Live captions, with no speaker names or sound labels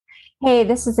Hey,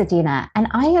 this is Adina, and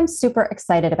I am super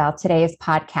excited about today's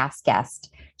podcast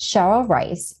guest, Cheryl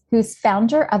Rice, who's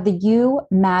founder of the You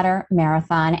Matter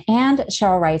Marathon and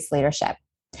Cheryl Rice Leadership.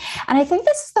 And I think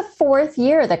this is the fourth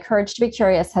year that Courage to Be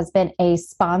Curious has been a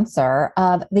sponsor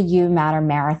of the You Matter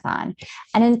Marathon,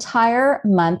 an entire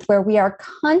month where we are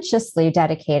consciously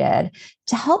dedicated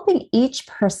to helping each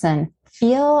person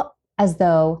feel as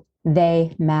though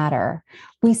they matter.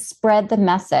 We spread the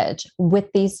message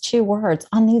with these two words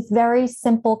on these very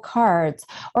simple cards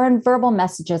or in verbal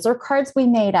messages or cards we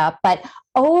made up, but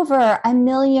over 1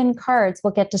 million cards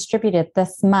will get distributed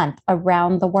this month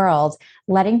around the world,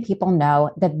 letting people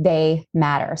know that they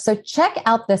matter. So check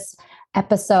out this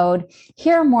episode,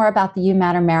 hear more about the You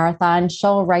Matter Marathon,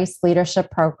 Cheryl Rice Leadership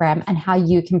Program, and how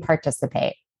you can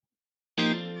participate.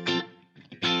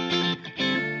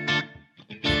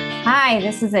 Hi,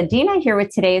 this is Adina here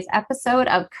with today's episode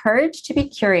of Courage to Be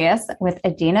Curious with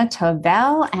Adina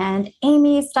Tovell and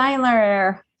Amy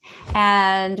Steinler.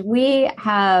 And we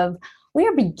are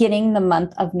beginning the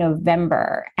month of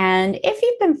November. And if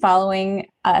you've been following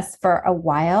us for a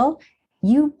while,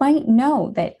 you might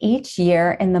know that each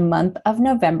year in the month of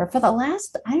November, for the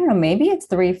last, maybe it's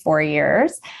 3-4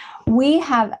 years, we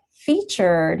have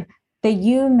featured the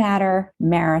You Matter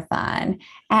Marathon.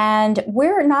 And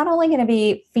we're not only going to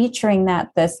be featuring that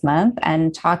this month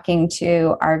and talking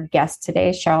to our guest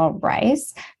today, Cheryl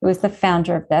Rice, who is the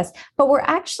founder of this, but we're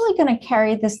actually going to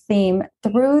carry this theme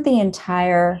through the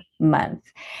entire month.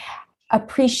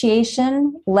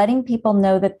 Appreciation, letting people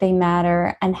know that they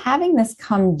matter, and having this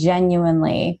come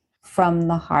genuinely from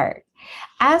the heart.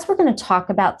 As we're going to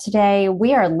talk about today,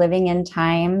 we are living in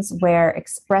times where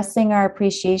expressing our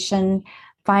appreciation,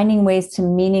 finding ways to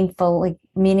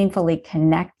meaningfully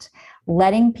connect,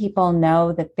 letting people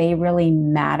know that they really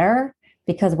matter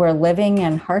because we're living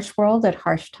in harsh world at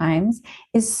harsh times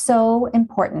is so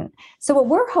important. So what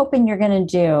we're hoping you're going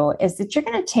to do is that you're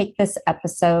going to take this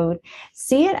episode,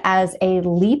 see it as a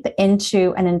leap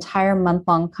into an entire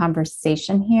month-long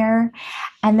conversation here,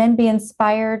 and then be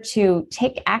inspired to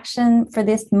take action for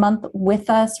this month with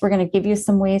us. We're going to give you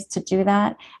some ways to do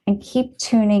that and keep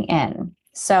tuning in.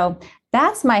 So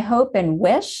that's my hope and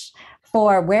wish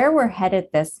for where we're headed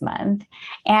this month.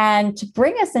 And to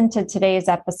bring us into today's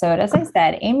episode, as I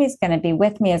said, Amy's going to be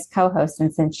with me as co-host.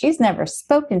 And since she's never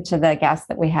spoken to the guest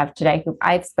that we have today, who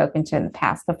I've spoken to in the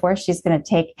past before, she's going to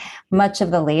take much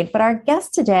of the lead. But our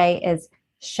guest today is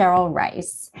Cheryl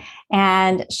Rice.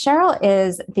 And Cheryl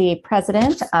is the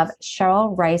president of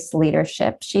Cheryl Rice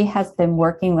Leadership. She has been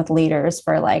working with leaders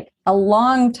for like a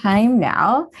long time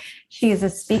now. She is a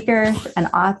speaker, an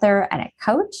author, and a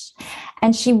coach.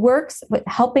 And she works with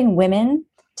helping women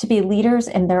to be leaders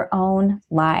in their own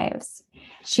lives.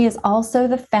 She is also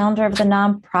the founder of the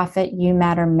nonprofit You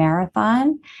Matter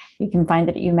Marathon. You can find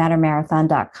it at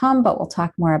youmattermarathon.com, but we'll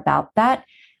talk more about that.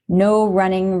 No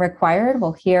running required.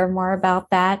 We'll hear more about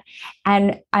that.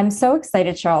 And I'm so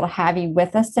excited, Cheryl, to have you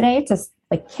with us today to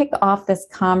kick off this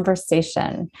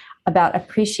conversation about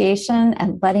appreciation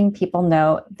and letting people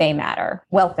know they matter.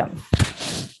 Welcome.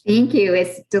 Thank you.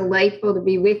 It's delightful to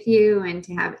be with you and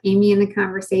to have Amy in the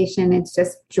conversation. It's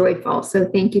just joyful. So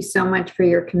thank you so much for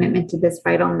your commitment to this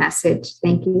vital message.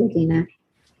 Thank you, Adina.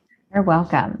 You're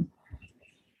welcome.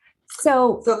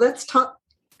 So let's talk.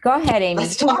 Go ahead, Amy.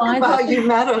 Let's talk about You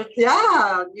Matter.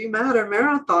 Yeah, You Matter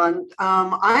Marathon.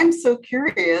 I'm so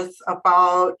curious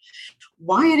about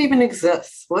why it even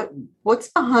exists. What's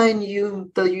behind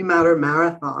the You Matter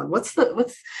Marathon? What's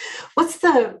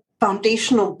the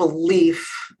foundational belief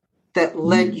that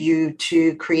led you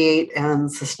to create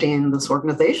and sustain this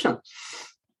organization?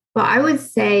 Well, I would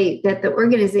say that the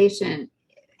organization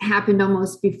happened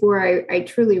almost before I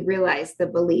truly realized the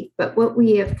belief. But what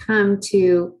we have come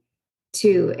to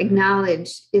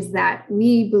acknowledge is that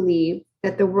we believe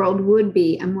that the world would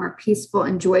be a more peaceful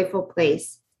and joyful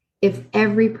place if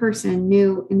every person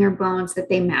knew in their bones that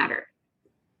they mattered.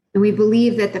 And we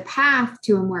believe that the path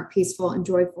to a more peaceful and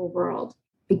joyful world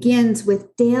begins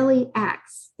with daily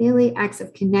acts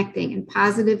of connecting in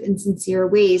positive and sincere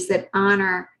ways that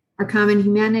honor our common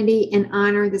humanity and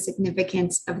honor the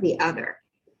significance of the other.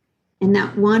 And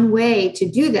that one way to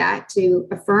do that, to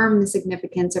affirm the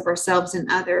significance of ourselves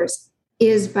and others,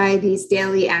 is by these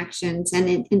daily actions. And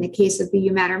in the case of the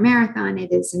You Matter Marathon,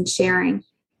 it is in sharing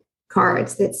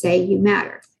cards that say you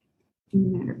matter.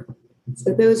 You matter.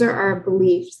 So those are our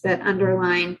beliefs that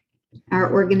underline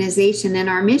our organization. And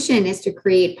our mission is to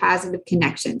create positive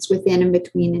connections within and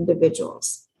between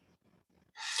individuals.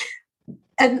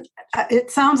 And it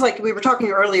sounds like we were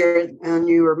talking earlier and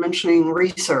you were mentioning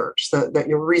research, that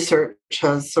your research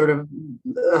has sort of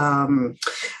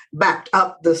backed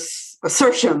up this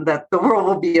assertion that the world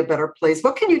will be a better place.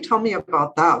 What can you tell me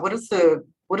about that? What is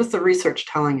the research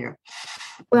telling you?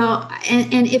 Well,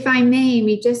 and if I may,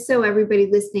 Amy, just so everybody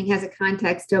listening has a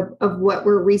context of what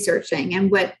we're researching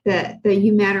and what the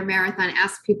You Matter Marathon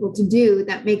asks people to do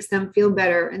that makes them feel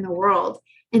better in the world.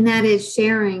 And that is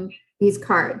sharing these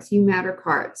cards, You Matter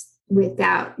cards, with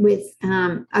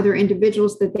other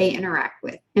individuals that they interact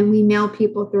with. And we mail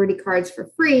people 30 cards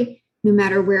for free, no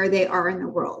matter where they are in the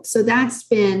world. So that's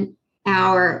been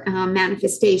our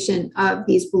manifestation of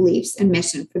these beliefs and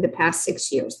mission for the past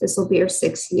 6 years. This will be our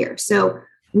 6th year. So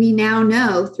we now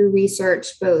know through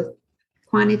research, both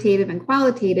quantitative and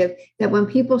qualitative, that when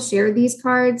people share these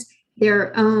cards,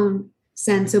 their own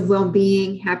sense of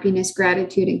well-being, happiness,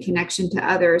 gratitude, and connection to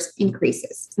others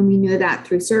increases. And we know that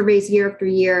through surveys year after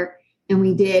year. And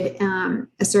we did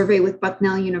a survey with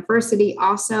Bucknell University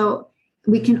also.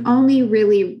 We can only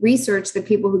really research the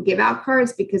people who give out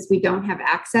cards because we don't have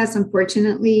access,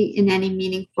 unfortunately, in any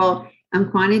meaningful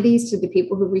quantities to the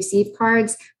people who receive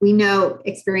cards. We know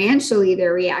experientially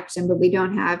their reaction, but we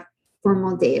don't have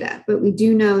formal data. But we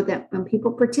do know that when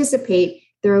people participate,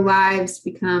 their lives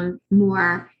become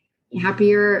more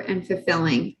happier and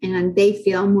fulfilling, and they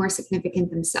feel more significant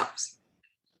themselves.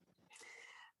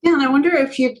 Yeah, and I wonder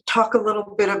if you'd talk a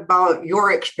little bit about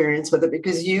your experience with it,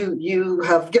 because you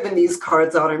have given these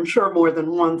cards out, I'm sure, more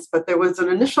than once, but there was an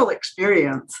initial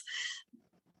experience.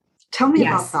 Tell me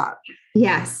about that.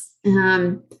 Yes.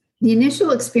 The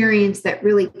initial experience that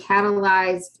really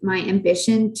catalyzed my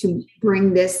ambition to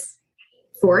bring this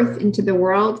forth into the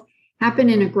world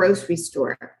happened in a grocery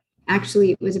store.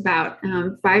 Actually, it was about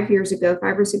 5 or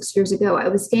 6 years ago. I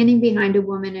was standing behind a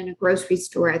woman in a grocery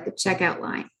store at the checkout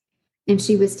line, and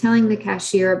she was telling the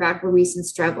cashier about her recent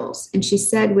struggles. And she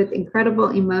said with incredible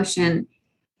emotion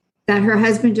that her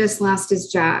husband just lost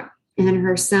his job and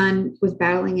her son was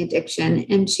battling addiction.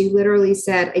 And she literally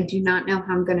said, I do not know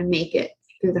how I'm going to make it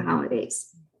through the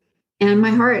holidays. And my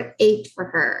heart ached for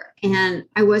her. And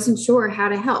I wasn't sure how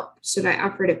to help. Should I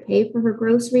offer to pay for her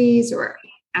groceries or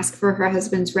ask for her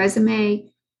husband's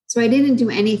resume? So I didn't do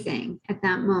anything at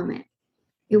that moment.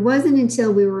 It wasn't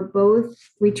until we were both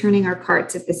returning our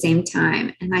carts at the same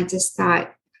time. And I just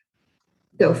thought,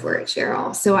 go for it,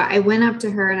 Cheryl. So I went up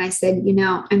to her and I said,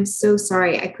 I'm so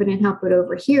sorry. I couldn't help it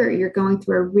over here. You're going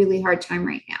through a really hard time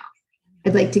right now.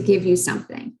 I'd like to give you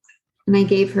something. And I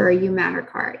gave her a You Matter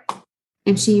card.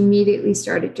 And she immediately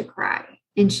started to cry.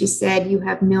 And she said, you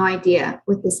have no idea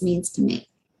what this means to me.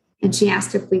 And she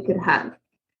asked if we could hug.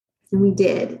 And we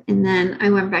did. And then I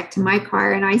went back to my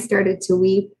car and I started to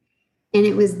weep. And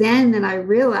it was then that I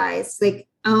realized,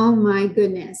 oh my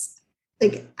goodness,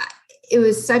 it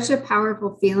was such a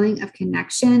powerful feeling of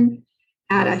connection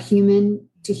at a human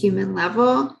to human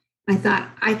level. I thought,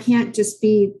 I can't just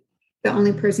be the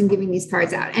only person giving these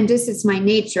cards out. And just, it's my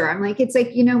nature. I'm like, it's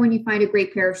like, when you find a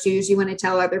great pair of shoes, you want to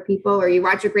tell other people, or you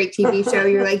watch a great TV show,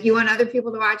 you're like, you want other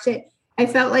people to watch it. I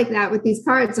felt like that with these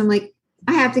cards. I'm like,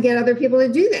 I have to get other people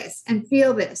to do this and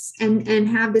feel this and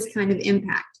have this kind of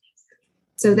impact.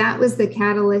 So that was the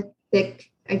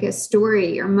catalytic,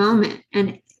 story or moment.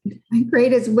 And my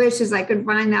greatest wish is I could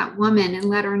find that woman and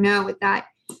let her know what that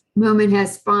moment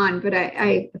has spawned. But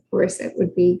I of course, it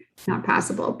would be not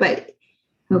possible. But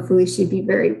hopefully she'd be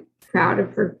very proud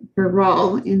of her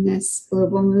role in this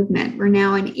global movement. We're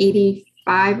now in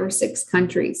 85 or 6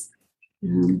 countries,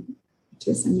 which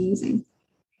is amazing.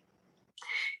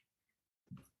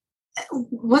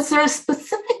 Was there a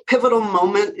specific pivotal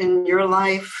moment in your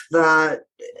life that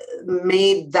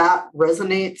made that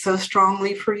resonate so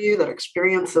strongly for you, that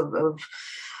experience of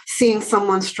seeing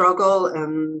someone struggle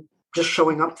and just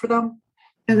showing up for them?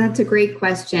 Oh, that's a great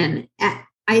question.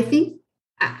 I think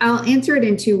I'll answer it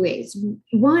in 2 ways.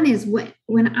 One is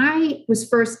when I was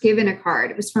first given a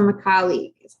card, it was from a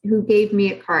colleague who gave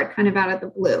me a card kind of out of the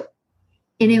blue,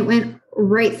 and it went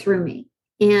right through me.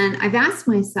 And I've asked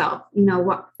myself,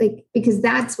 because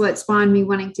that's what spawned me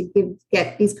wanting to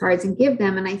get these cards and give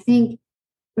them. And I think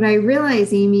what I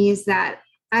realize, Amy, is that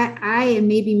I and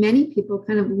maybe many people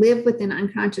kind of live with an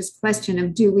unconscious question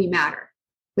of, do we matter?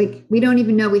 We don't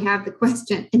even know we have the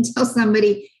question until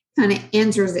somebody kind of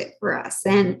answers it for us.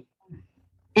 And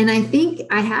I think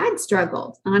I had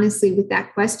struggled, honestly, with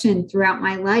that question throughout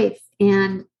my life.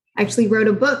 And I actually wrote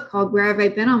a book called Where Have I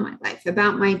Been All My Life,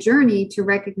 about my journey to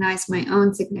recognize my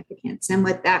own significance and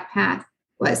what that path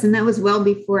was. And that was well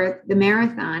before the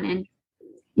marathon. And,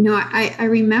 I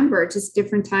remember just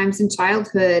different times in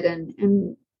childhood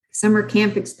and summer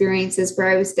camp experiences where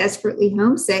I was desperately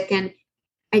homesick. And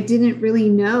I didn't really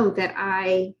know that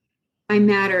I I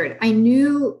mattered. I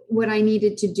knew what I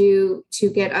needed to do to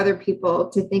get other people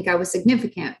to think I was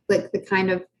significant, like the kind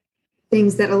of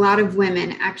things that a lot of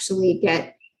women actually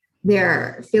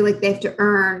feel like they have to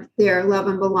earn their love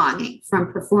and belonging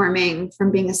from performing,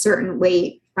 from being a certain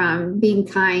weight, from being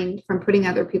kind, from putting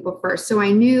other people first. So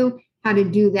I knew how to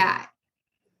do that.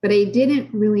 But I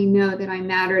didn't really know that I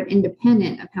mattered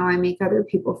independent of how I make other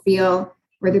people feel,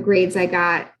 or the grades I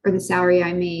got, or the salary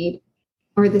I made,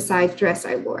 or the size dress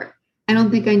I wore. I don't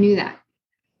think I knew that.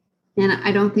 And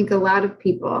I don't think a lot of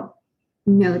people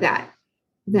know that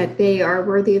they are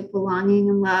worthy of belonging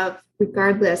and love,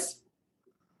 regardless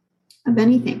of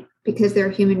anything, because they're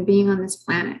a human being on this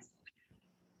planet.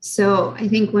 So I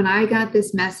think when I got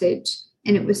this message,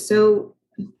 and it was so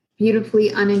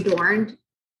beautifully unadorned,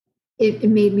 it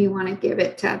made me want to give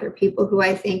it to other people who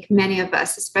I think many of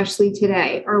us, especially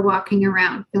today, are walking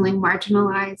around feeling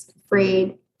marginalized,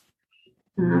 afraid.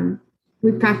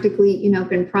 We've practically,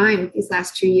 been primed these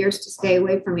last 2 years to stay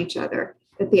away from each other,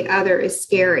 that the other is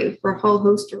scary for a whole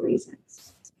host of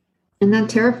reasons. And that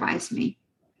terrifies me.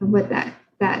 And what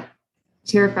that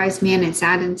terrifies me, and it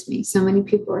saddens me. So many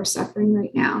people are suffering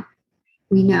right now.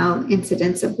 We know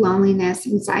incidents of loneliness,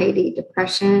 anxiety,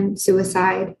 depression,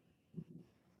 suicide.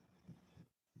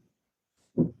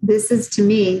 This is, to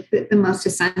me, the most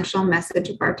essential message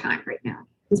of our time right now,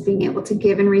 is being able to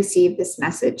give and receive this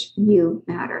message: you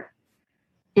matter.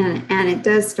 And it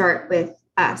does start with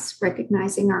us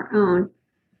recognizing our own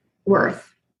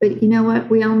worth. But you know what?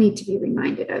 We all need to be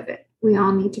reminded of it. We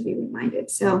all need to be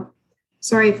reminded. So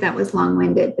sorry if that was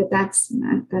long-winded, but that's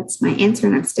my answer,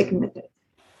 and I'm sticking with it.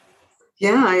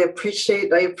 Yeah, I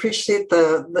appreciate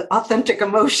the authentic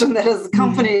emotion that is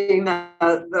accompanying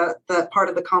that part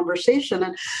of the conversation.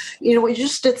 And, what you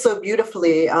just did so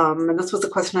beautifully, and this was a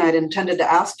question I had intended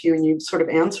to ask you, and you sort of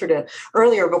answered it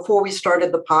earlier. Before we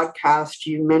started the podcast,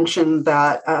 you mentioned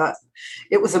that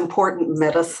it was important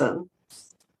medicine.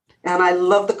 And I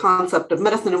love the concept of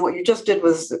medicine. And what you just did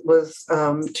was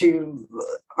to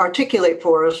articulate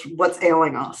for us what's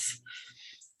ailing us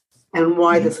and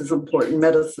why this is important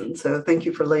medicine. So thank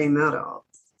you for laying that out.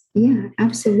 Yeah,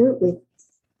 absolutely.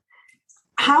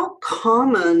 How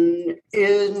common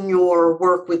in your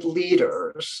work with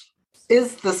leaders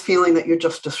is this feeling that you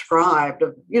just described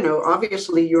of,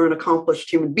 obviously you're an accomplished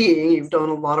human being. You've done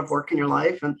a lot of work in your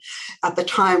life. And at the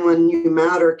time when You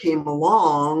Matter came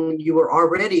along, you were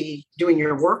already doing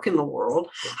your work in the world.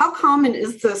 How common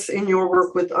is this in your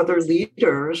work with other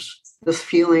leaders, this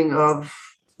feeling of,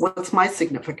 what's my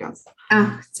significance?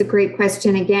 It's a great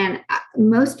question. Again,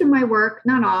 most of my work,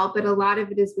 not all, but a lot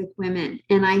of it is with women.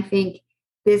 And I think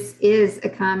this is a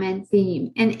common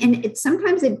theme. And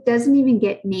sometimes it doesn't even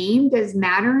get named as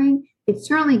mattering. It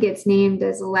certainly gets named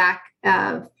as a lack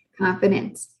of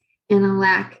confidence and a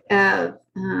lack of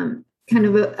kind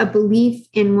of a belief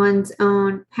in one's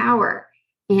own power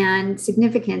and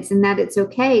significance, and that it's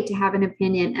okay to have an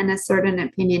opinion and assert an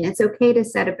opinion. It's okay to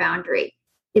set a boundary.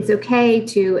 It's okay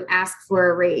to ask for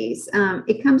a raise.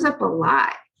 It comes up a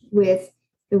lot with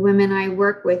the women I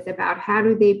work with about how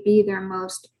do they be their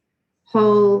most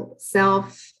whole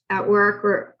self at work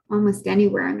or almost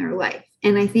anywhere in their life.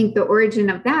 And I think the origin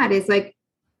of that is like,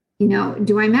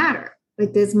 do I matter?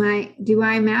 Like, do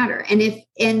I matter? And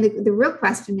the real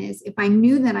question is, if I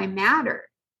knew that I mattered,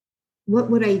 what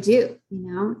would I do?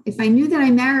 If I knew that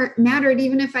I mattered,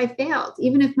 even if I failed,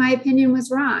 even if my opinion was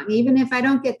wrong, even if I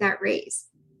don't get that raise,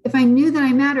 if I knew that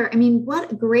I matter,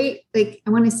 what a great, I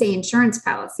want to say insurance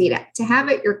policy to have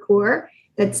at your core,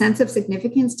 that sense of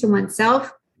significance to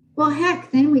oneself. Well,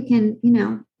 heck, then we can,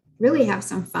 really have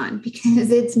some fun, because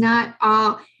it's not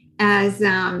all as,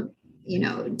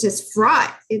 just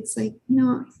fraught. It's like,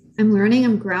 I'm learning,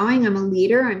 I'm growing, I'm a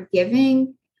leader, I'm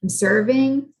giving, I'm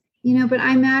serving, but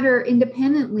I matter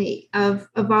independently of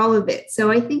all of it.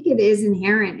 So I think it is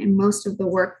inherent in most of the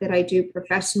work that I do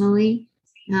professionally.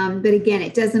 But again,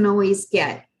 it doesn't always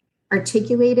get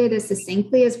articulated as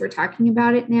succinctly as we're talking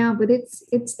about it now, but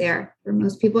it's there for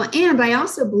most people. And I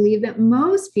also believe that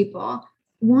most people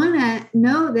want to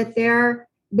know that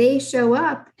they show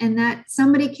up and that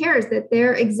somebody cares, that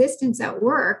their existence at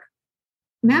work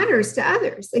matters to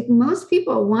others. Like, most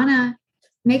people want to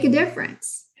make a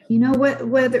difference.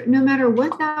 Whether no matter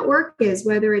what that work is,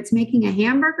 whether it's making a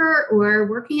hamburger or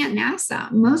working at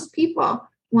NASA, most people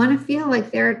want to feel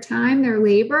like their time, their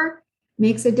labor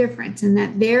makes a difference, and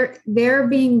that they're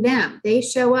being them. They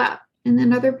show up, and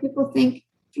then other people think,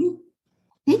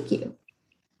 thank you.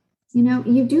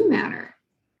 You do matter.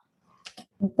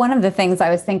 One of the things I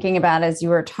was thinking about as you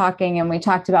were talking, and we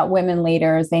talked about women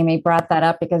leaders, Amy brought that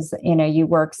up because, you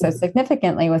work so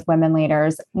significantly with women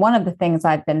leaders. One of the things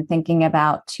I've been thinking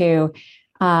about too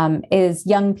is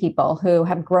young people who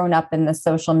have grown up in the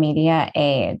social media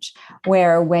age,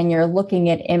 where when you're looking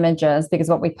at images, because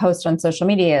what we post on social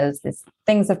media is these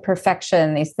things of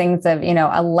perfection, these things of,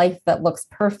 a life that looks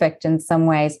perfect in some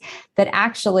ways, that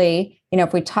actually,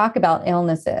 if we talk about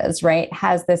illnesses, right,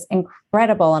 has this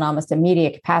incredible and almost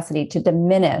immediate capacity to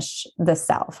diminish the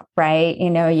self, right?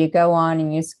 You go on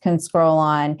and you can scroll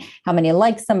on how many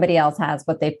likes somebody else has,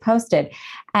 what they've posted.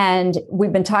 And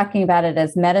we've been talking about it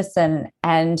as medicine.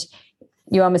 And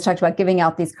you almost talked about giving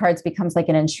out these cards becomes like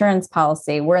an insurance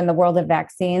policy. We're in the world of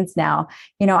vaccines now.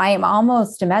 I am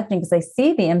almost imagining, because I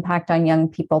see the impact on young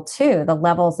people too, the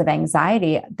levels of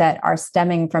anxiety that are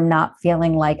stemming from not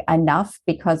feeling like enough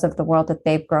because of the world that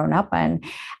they've grown up in.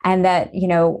 And that,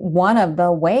 one of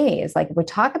the ways, like we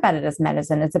talk about it as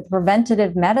medicine, it's a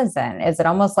preventative medicine. Is it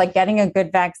almost like getting a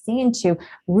good vaccine to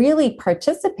really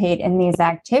participate in these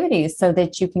activities so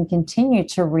that you can continue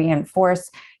to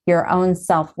reinforce your own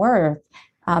self-worth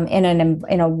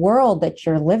in a world that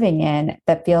you're living in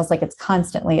that feels like it's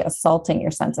constantly assaulting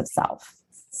your sense of self.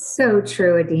 So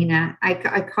true, Adina.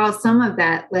 I call some of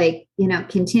that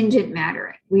contingent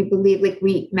mattering. We believe like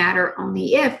we matter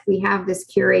only if we have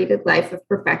this curated life of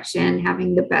perfection,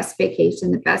 having the best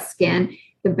vacation, the best skin,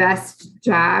 the best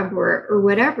job, or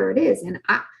whatever it is. And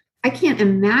I can't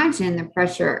imagine the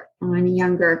pressure on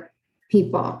younger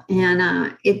people.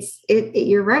 And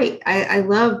you're right. I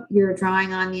love your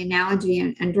drawing on the analogy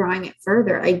and drawing it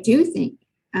further. I do think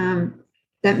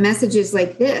that messages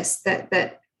like this,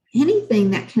 that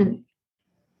anything that can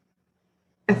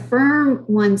affirm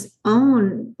one's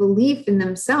own belief in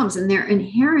themselves and their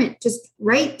inherent just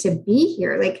right to be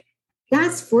here, like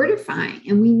that's fortifying.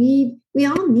 And we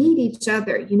all need each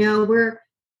other.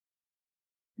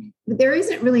 There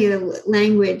isn't really a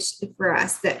language for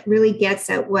us that really gets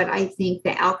at what I think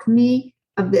the alchemy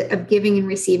of giving and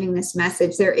receiving this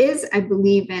message. There is, I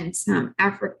believe, in some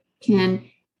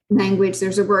African language,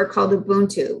 there's a word called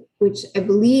Ubuntu, which I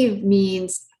believe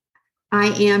means I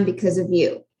am because of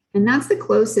you. And that's the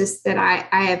closest that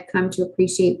I have come to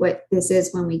appreciate what this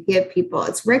is when we give people.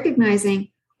 It's recognizing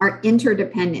our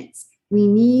interdependence. We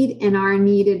need and are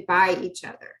needed by each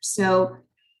other. So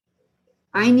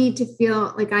I need to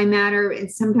feel like I matter.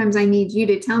 And sometimes I need you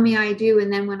to tell me I do.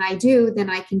 And then when I do, then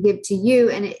I can give to you.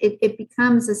 And it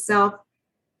becomes a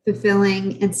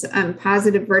self-fulfilling and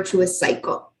positive, virtuous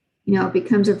cycle. It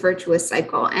becomes a virtuous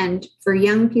cycle. And for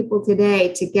young people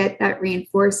today to get that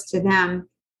reinforced to them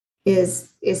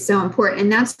is so important. And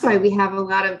that's why we have a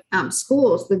lot of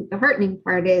schools. The heartening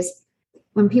part is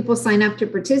when people sign up to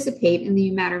participate in the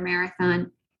You Matter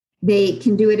Marathon, they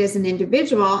can do it as an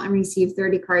individual and receive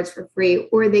 30 cards for free,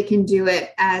 or they can do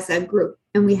it as a group.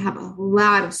 And we have a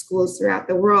lot of schools throughout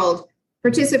the world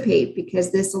participate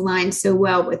because this aligns so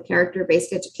well with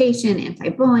character-based education,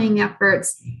 anti-bullying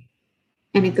efforts,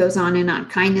 and it goes on and on.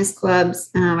 Kindness clubs.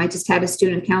 I just had a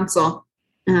student council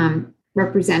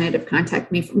representative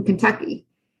contact me from Kentucky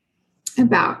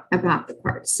about the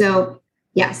cards. So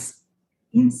yes,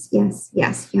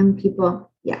 young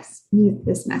people, yes, need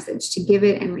this message to give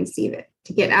it and receive it,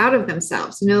 to get out of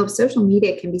themselves. Social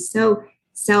media can be so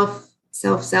self.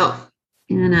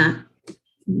 And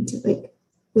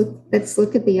let's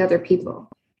look at the other people.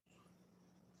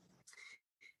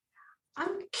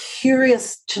 I'm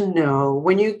curious to know,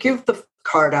 when you give the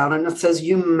card out and it says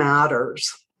you matter.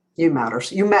 When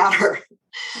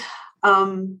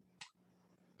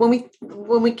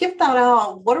we give that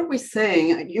out, what are we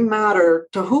saying? You matter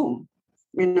to whom?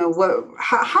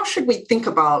 How should we think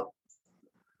about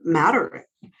mattering?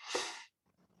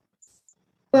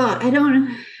 Well, I don't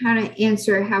know how to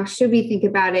answer how should we think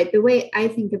about it. The way I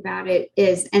think about it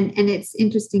is, and it's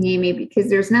interesting, Amy, because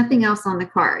there's nothing else on the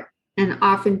card. And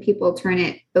often people turn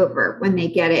it over when they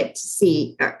get it to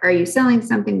see, are you selling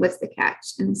something? What's the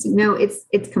catch? And they say, no, it's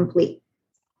complete.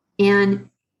 And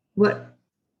what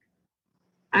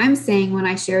I'm saying when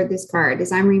I shared this card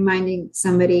is I'm reminding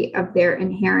somebody of their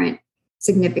inherent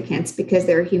significance because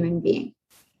they're a human being.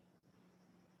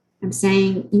 I'm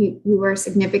saying you are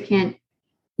significant,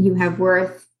 you have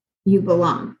worth, you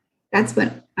belong. That's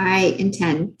what I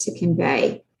intend to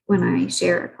convey when I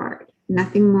share a card.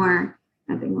 Nothing more,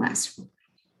 nothing less.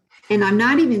 And I'm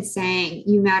not even saying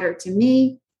you matter to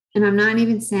me. And I'm not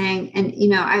even saying, and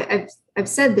I've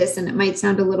said this and it might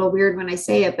sound a little weird when I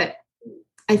say it, but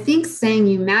I think saying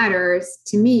you matter is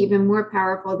to me even more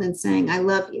powerful than saying I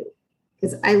love you.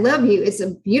 Because I love you is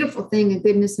a beautiful thing and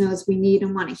goodness knows we need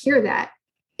and want to hear that.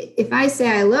 If I say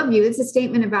I love you, it's a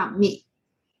statement about me.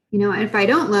 And if I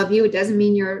don't love you, it doesn't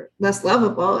mean you're less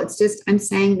lovable. It's just, I'm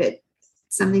saying that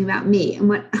something about me. And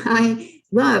what I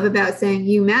love about saying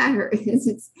you matter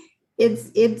is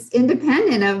it's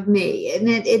independent of me. And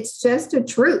it's just a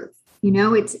truth.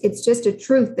 It's just a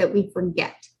truth that we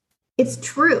forget. It's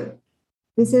true.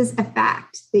 This is a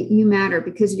fact that you matter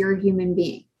because you're a human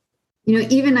being.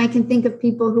 Even I can think of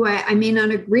people who I may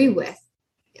not agree with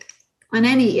on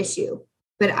any issue,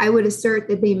 but I would assert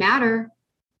that they matter.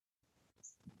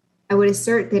 I would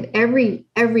assert that every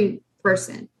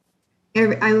person,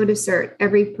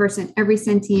 every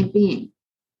sentient being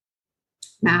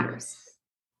matters.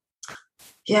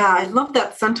 Yeah, I love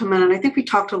that sentiment. And I think we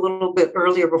talked a little bit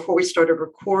earlier before we started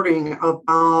recording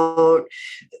about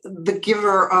the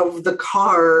giver of the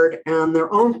card and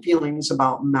their own feelings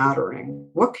about mattering.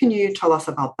 What can you tell us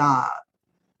about that?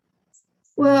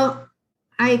 Well,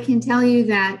 I can tell you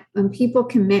that when people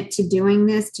commit to doing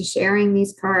this, to sharing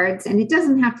these cards, and it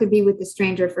doesn't have to be with a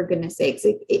stranger, for goodness sakes.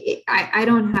 I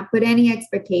don't have put any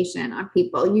expectation on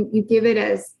people. You give it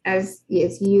as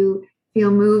you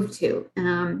feel moved to.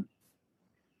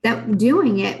 That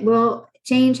doing it will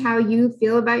change how you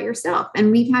feel about yourself. And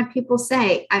we've had people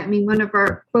say, one of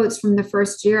our quotes from the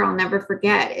first year I'll never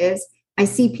forget is, I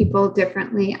see people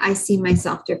differently. I see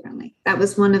myself differently. That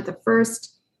was one of the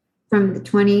first from the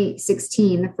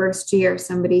 2016, the first year,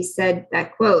 somebody said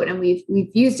that quote, and we've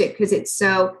used it because it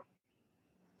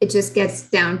just gets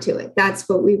down to it. That's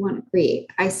what we want to create.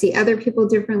 I see other people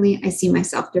differently. I see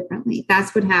myself differently.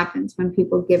 That's what happens when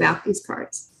people give out these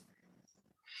cards.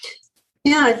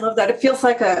 Yeah, I love that. It feels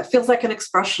like an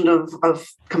expression of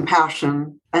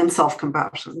compassion and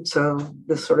self-compassion. So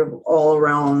this sort of all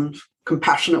around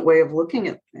compassionate way of looking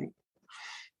at things.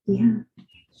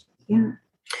 Yeah.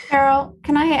 Carol,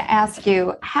 can I ask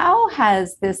you, how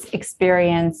has this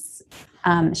experience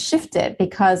shifted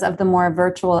because of the more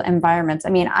virtual environments?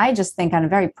 I just think on a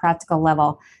very practical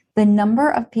level, the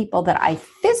number of people that I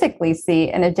physically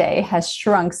see in a day has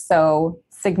shrunk so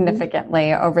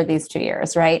significantly over these 2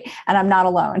 years, right? And I'm not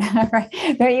alone, right?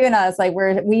 Even us,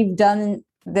 we've done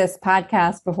this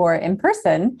podcast before in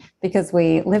person because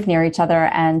we live near each other,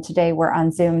 and today we're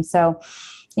on Zoom. So,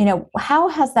 how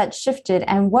has that shifted,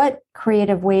 and what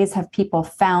creative ways have people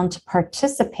found to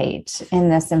participate in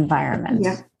this environment?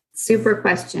 Yeah, super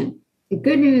question. The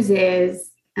good news is,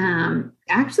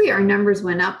 actually our numbers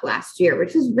went up last year,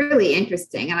 which is really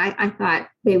interesting. And I thought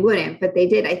they wouldn't, but they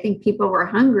did. I think people were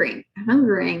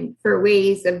hungering for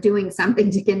ways of doing something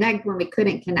to connect when we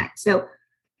couldn't connect. So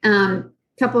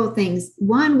couple of things.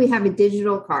 One, we have a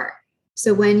digital card.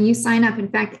 So when you sign up, in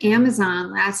fact,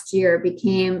 Amazon last year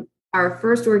became our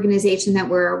first organization that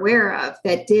we're aware of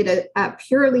that did a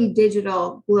purely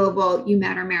digital global You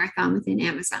Matter Marathon within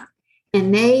Amazon.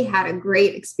 And they had a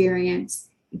great experience.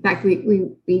 In fact,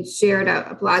 we shared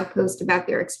a blog post about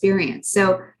their experience.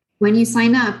 So when you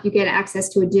sign up, you get access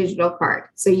to a digital card.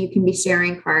 So you can be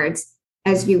sharing cards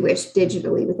as you wish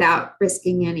digitally without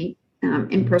risking any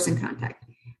in-person contact.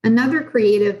 Another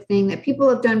creative thing that people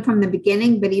have done from the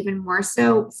beginning, but even more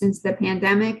so since the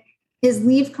pandemic, is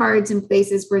leave cards in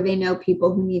places where they know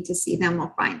people who need to see them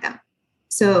will find them.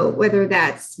 So whether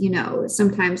that's,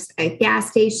 sometimes a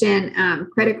gas station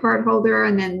credit card holder,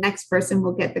 and then the next person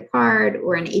will get the card,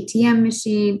 or an ATM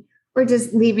machine, or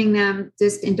just leaving them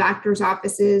just in doctor's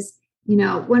offices.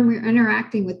 When we're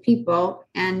interacting with people,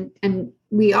 and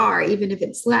we are, even if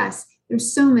it's less,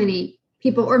 there's so many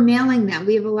people, or mailing them.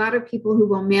 We have a lot of people who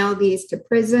will mail these to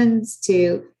prisons,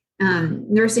 to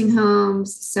nursing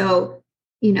homes. So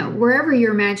wherever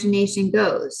your imagination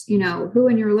goes, who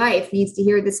in your life needs to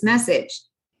hear this message?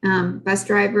 Bus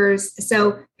drivers.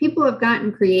 So people have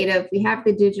gotten creative. We have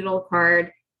the digital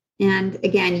card. And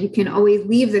again, you can always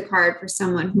leave the card for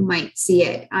someone who might see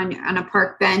it on a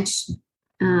park bench.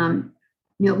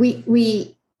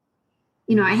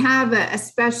 I have a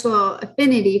special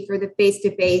affinity for the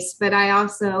face-to-face, but I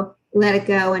also let it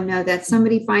go and know that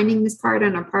somebody finding this card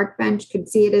on a park bench could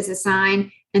see it as a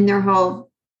sign, and their whole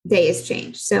day has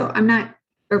changed. So I'm not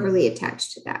overly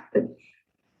attached to that. But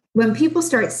when people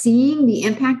start seeing the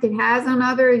impact it has on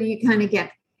others, you kind of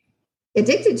get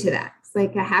addicted to that. It's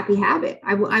like a happy habit.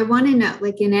 I want to know,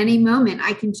 in any moment,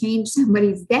 I can change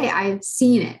somebody's day. I've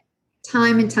seen it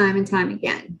time and time and time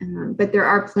again. But there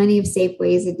are plenty of safe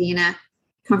ways, Adina,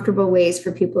 comfortable ways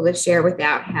for people to share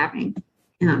without having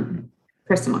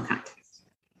personal contact.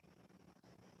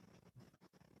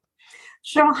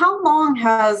 Cheryl, how long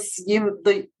has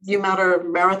the You Matter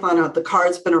Marathon, the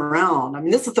cards been around?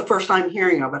 This is the first time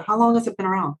hearing of it. How long has it been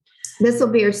around? This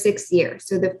will be our 6th year.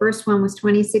 So the first one was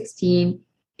 2016,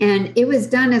 and it was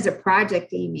done as a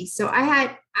project, Amy. So I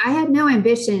had I had no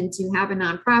ambition to have a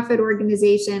nonprofit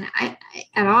organization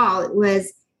at all. It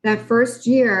was that first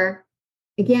year,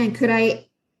 again, could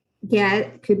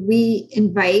we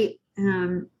invite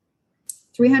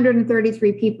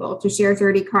 333 people to share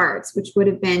 30 cards, which would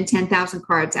have been 10,000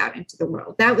 cards out into the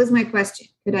world? That was my question.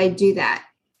 Could I do that?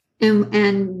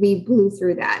 And we blew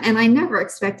through that. And I never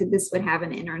expected this would have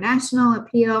an international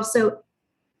appeal. So,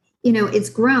 it's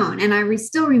grown. And I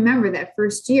still remember that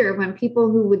first year when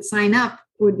people who would sign up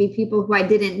would be people who I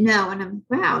didn't know. And I'm,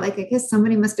 wow, like, I guess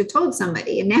somebody must have told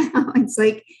somebody. And now it's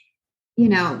like,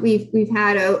 we've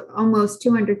had almost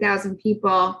 200,000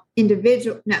 people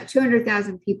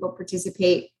 200,000 people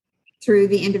participate through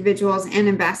the individuals and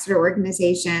ambassador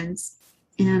organizations.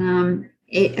 And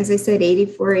as I said,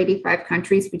 85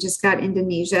 countries. We just got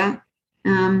Indonesia.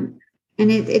 And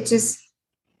it just,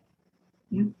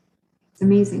 it's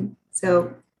amazing.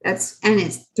 So it's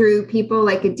through people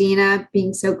like Adina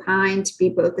being so kind to be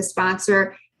both a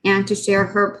sponsor and to share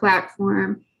her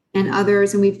platform and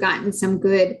others. And we've gotten some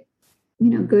good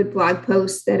blog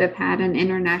posts that have had an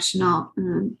international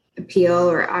appeal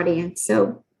or audience.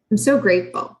 So I'm so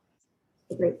grateful.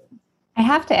 I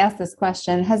have to ask this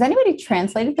question. Has anybody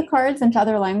translated the cards into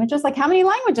other languages? Like, how many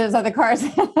languages are the cards?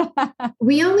 I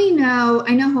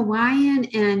know Hawaiian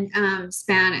and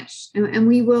Spanish, and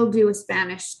we will do a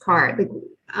Spanish card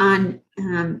on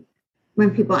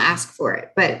when people ask for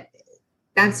it, but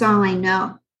that's all I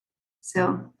know.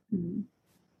 So.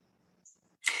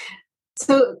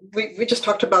 So we just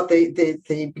talked about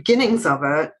the beginnings of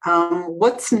it.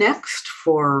 What's next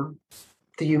for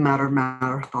the You Matter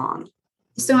Marathon?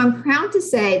 So I'm proud to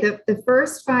say that the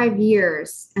first 5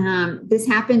 years, this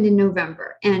happened in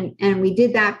November. And we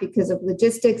did that because of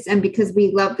logistics and because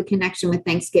we love the connection with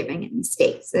Thanksgiving in the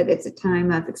States, that it's a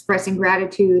time of expressing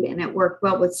gratitude, and it worked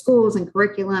well with schools and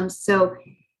curriculums. So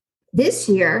this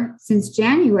year, since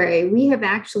January, we have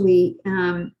actually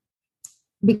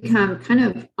become kind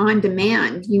of on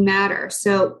demand You Matter.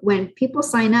 So when people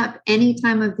sign up any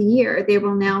time of the year, they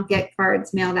will now get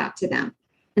cards mailed out to them.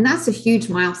 And that's a huge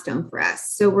milestone for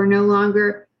us. So we're no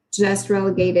longer just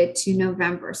relegated to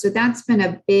November. So that's been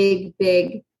a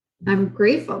big, I'm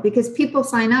grateful because people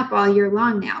sign up all year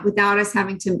long now without us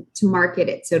having to market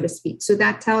it, so to speak. So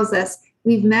that tells us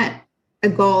we've met a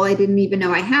goal I didn't even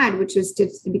know I had, which was to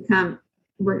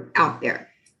we're out there.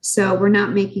 So we're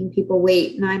not making people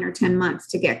wait 9 or 10 months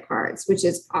to get cards, which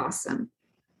is awesome.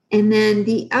 And then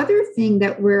the other thing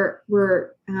that we're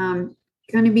going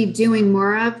to be doing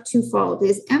more of twofold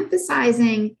is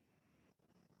emphasizing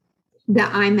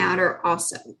that I matter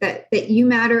also, that you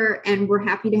matter, and we're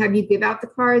happy to have you give out the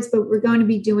cards, but we're going to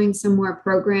be doing some more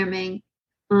programming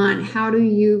on how do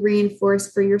you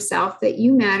reinforce for yourself that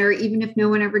you matter, even if no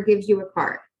one ever gives you a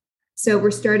card. So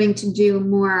we're starting to do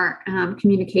more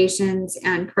communications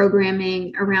and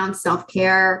programming around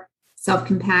self-care,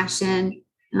 self-compassion,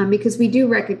 because we do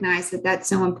recognize that that's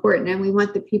so important. And we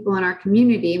want the people in our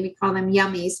community, and we call them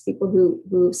yummies, people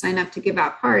who sign up to give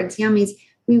out cards, yummies.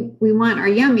 We want our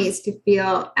yummies to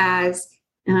feel as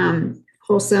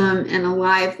wholesome and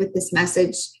alive with this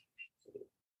message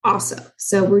also.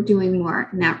 So we're doing more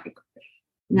in that regard.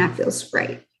 And that feels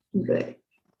right and good.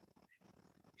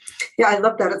 Yeah, I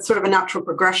love that. It's sort of a natural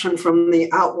progression from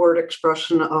the outward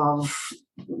expression of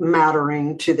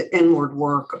mattering to the inward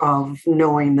work of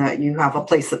knowing that you have a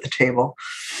place at the table.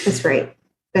 That's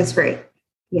right.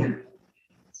 Yeah.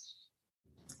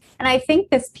 And I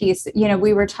think this piece,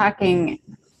 we were talking,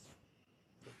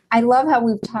 I love how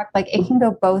we've talked, like it can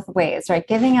go both ways, right?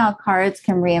 Giving out cards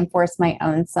can reinforce my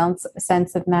own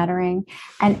sense of mattering.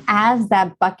 And as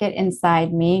that bucket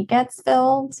inside me gets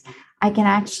filled, I can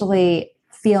actually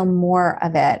feel more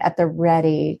of it at the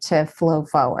ready to flow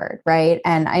forward, right?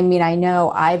 And I mean, I know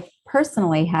I've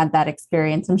personally had that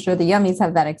experience. I'm sure the yummies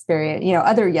have that experience,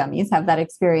 other yummies have that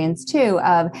experience too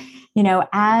of,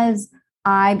 as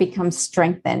I become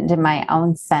strengthened in my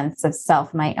own sense of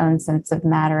self, my own sense of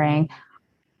mattering,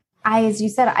 as you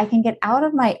said, I can get out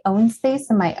of my own space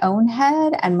and my own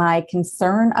head and my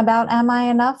concern about am I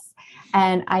enough?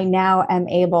 And I now am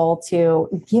able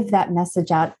to give that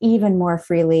message out even more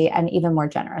freely and even more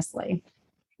generously.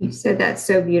 You said that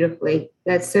so beautifully.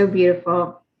 That's so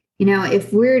beautiful.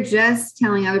 If we're just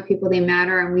telling other people they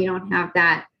matter and we don't have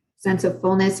that sense of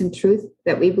fullness and truth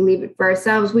that we believe it for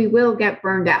ourselves, we will get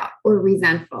burned out or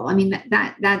resentful. I mean,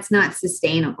 that's not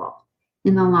sustainable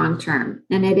in the long term.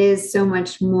 And it is so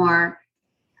much more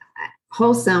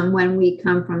wholesome when we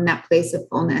come from that place of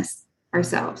fullness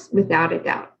ourselves, without a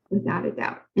doubt.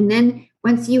 And then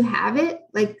once you have it,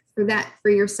 like for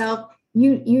yourself,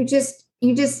 you just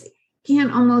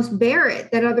can't almost bear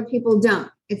it that other people don't.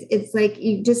 It's like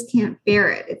you just can't bear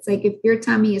it. It's like if your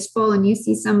tummy is full and you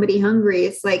see somebody hungry,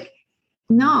 it's like,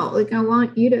 no, like I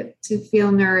want you to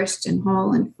feel nourished and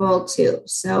whole and full too.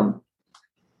 So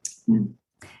yeah.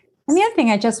 And the other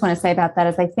thing I just want to say about that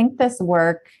is I think this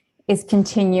work is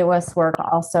continuous work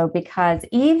also, because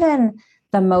even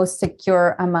the most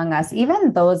secure among us,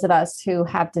 even those of us who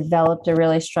have developed a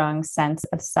really strong sense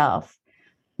of self,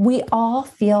 we all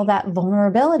feel that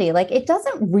vulnerability. Like it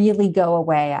doesn't really go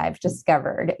away, I've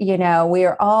discovered. You know, we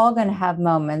are all going to have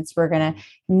moments. We're going to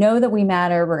know that we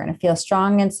matter. We're going to feel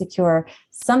strong and secure.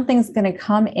 Something's going to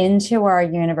come into our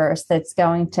universe that's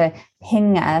going to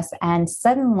ping us and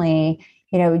suddenly,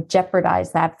 you know,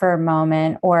 jeopardize that for a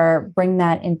moment or bring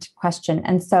that into question.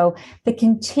 And so the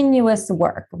continuous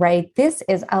work, right? This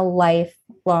is a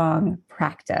lifelong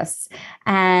practice.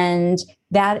 And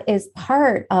that is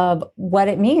part of what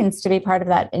it means to be part of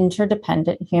that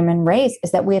interdependent human race,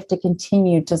 is that we have to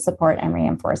continue to support and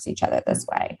reinforce each other this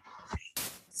way.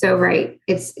 So right.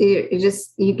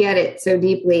 You get it so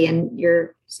deeply, and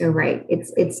you're so right.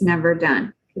 It's never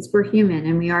done, because we're human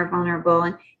and we are vulnerable.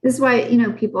 And this is why, you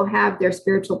know, people have their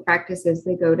spiritual practices.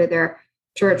 They go to their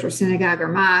church or synagogue or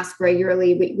mosque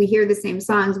regularly. We hear the same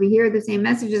songs, we hear the same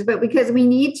messages, but because we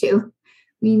need to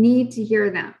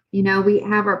hear them. You know, we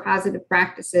have our positive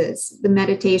practices, the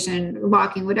meditation,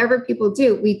 walking, whatever people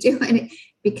do, we do it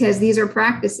because these are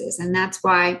practices. And that's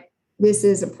why this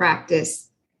is a practice,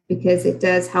 because it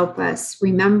does help us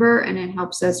remember and it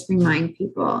helps us remind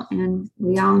people. And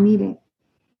we all need it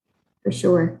for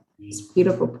sure. It's a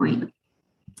beautiful point.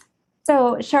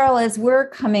 So, Cheryl, as we're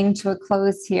coming to a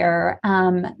close here,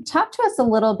 talk to us a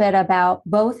little bit about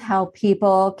both how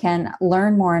people can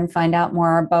learn more and find out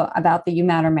more about the You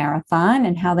Matter Marathon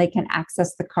and how they can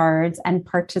access the cards and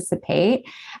participate.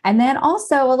 And then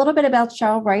also a little bit about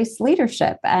Cheryl Rice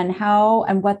Leadership and how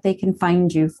and what they can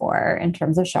find you for in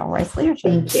terms of Cheryl Rice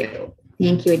Leadership. Thank you.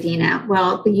 Thank you, Adina.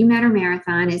 Well, the You Matter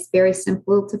Marathon is very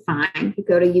simple to find. You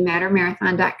go to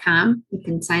youmattermarathon.com. You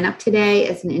can sign up today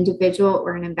as an individual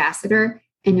or an ambassador,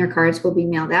 and your cards will be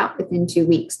mailed out within 2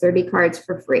 weeks, 30 cards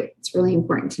for free. It's really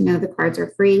important to know the cards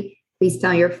are free. Please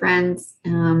tell your friends.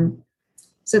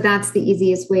 So that's the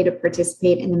easiest way to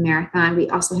participate in the marathon. We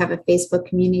also have a Facebook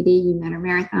community, You Matter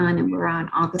Marathon, and we're on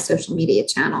all the social media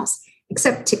channels,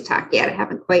 except TikTok yet. I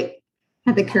haven't quite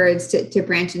had the courage to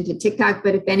branch into TikTok.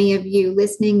 But if any of you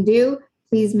listening do,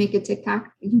 please make a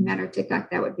TikTok, You Matter TikTok.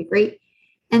 That would be great.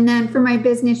 And then for my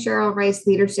business,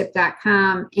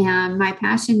 CherylRiceLeadership.com. And my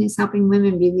passion is helping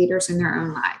women be leaders in their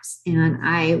own lives. And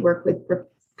I work with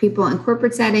people in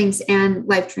corporate settings and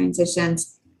life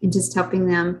transitions and just helping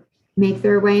them make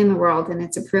their way in the world. And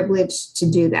it's a privilege to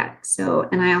do that. So,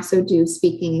 and I also do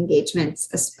speaking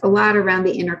engagements, a lot around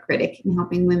the inner critic and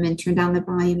helping women turn down the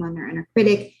volume on their inner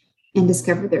critic and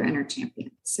discover their inner champion.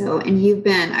 So, and you've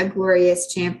been a glorious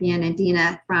champion,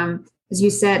 Adina, from, as you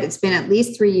said, it's been at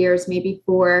least 3 years, maybe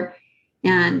 4.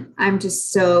 And I'm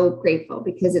just so grateful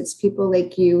because it's people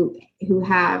like you who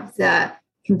have the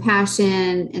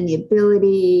compassion and the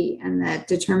ability and the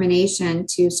determination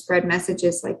to spread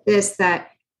messages like this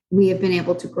that we have been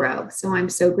able to grow. So I'm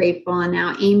so grateful. And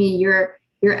now, Amy, your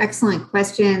excellent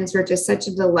questions were just such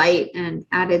a delight and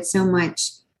added so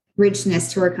much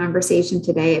richness to our conversation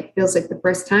today. It feels like the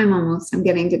first time almost I'm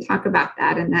getting to talk about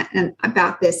that and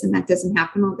about this, and that doesn't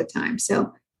happen all the time.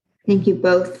 So thank you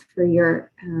both for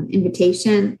your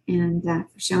invitation and for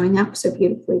showing up so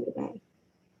beautifully today.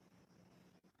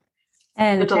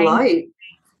 And a delight.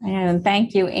 And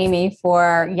thank you, Amy,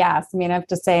 for, yes, I mean, I have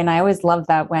to say, and I always love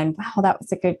that when, wow, that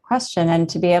was a good question. And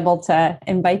to be able to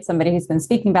invite somebody who's been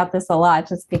speaking about this a lot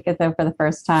to speak with them for the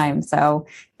first time. So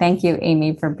thank you,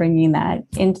 Amy, for bringing that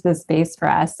into the space for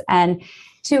us. And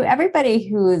to everybody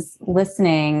who's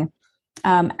listening,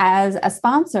 as a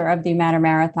sponsor of the Matter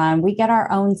Marathon, we get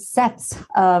our own sets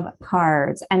of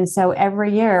cards. And so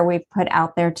every year we've put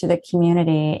out there to the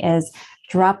community is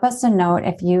drop us a note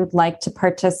if you'd like to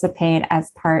participate as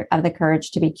part of the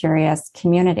Courage to Be Curious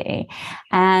community.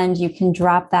 And you can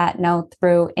drop that note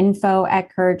through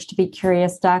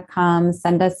info@couragetobecurious.com.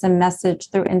 Send us a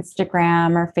message through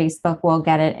Instagram or Facebook. We'll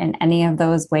get it in any of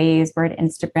those ways. We're at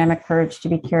Instagram at Courage to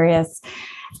Be Curious.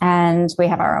 And we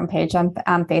have our own page on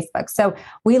Facebook. So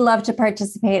we love to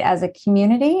participate as a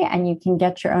community, and you can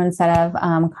get your own set of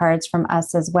cards from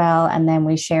us as well. And then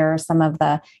we share some of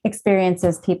the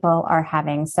experiences people are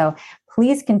having. So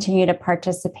please continue to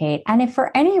participate. And if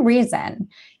for any reason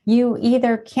you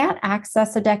either can't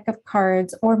access a deck of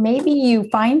cards, or maybe you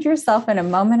find yourself in a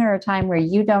moment or a time where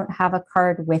you don't have a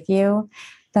card with you,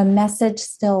 the message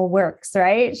still works,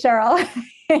 right, Cheryl?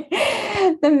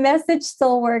 the message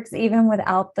still works even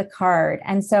without the card.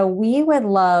 And so we would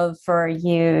love for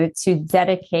you to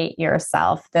dedicate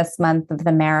yourself this month of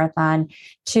the marathon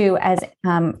to, as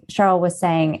Cheryl was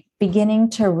saying, beginning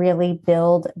to really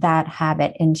build that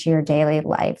habit into your daily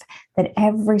life, that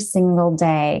every single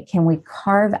day can we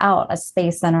carve out a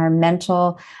space in our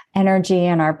mental energy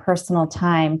and our personal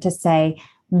time to say,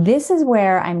 this is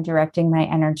where I'm directing my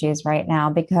energies right now,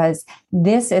 because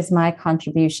this is my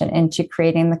contribution into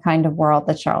creating the kind of world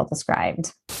that Cheryl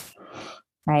described.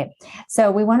 Right. So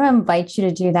we want to invite you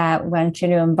to do that. We want you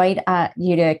to invite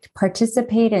you to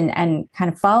participate and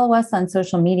kind of follow us on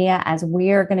social media as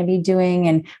we are going to be doing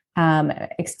and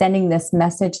extending this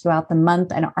message throughout the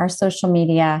month in our social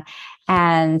media,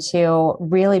 and to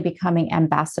really becoming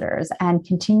ambassadors and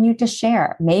continue to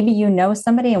share. Maybe you know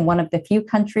somebody in one of the few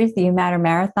countries the You Matter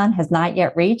Marathon has not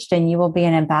yet reached, and you will be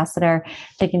an ambassador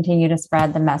to continue to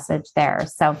spread the message there.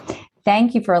 So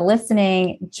thank you for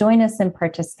listening. Join us in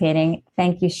participating.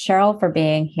 Thank you, Cheryl, for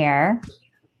being here.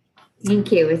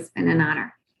 Thank you. It's been an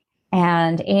honor.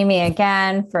 And Amy,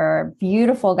 again, for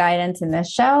beautiful guidance in this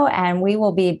show. And we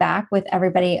will be back with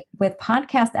everybody with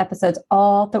podcast episodes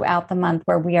all throughout the month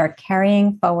where we are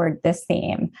carrying forward this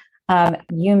theme of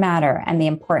You Matter and the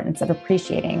importance of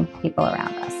appreciating people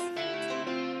around us.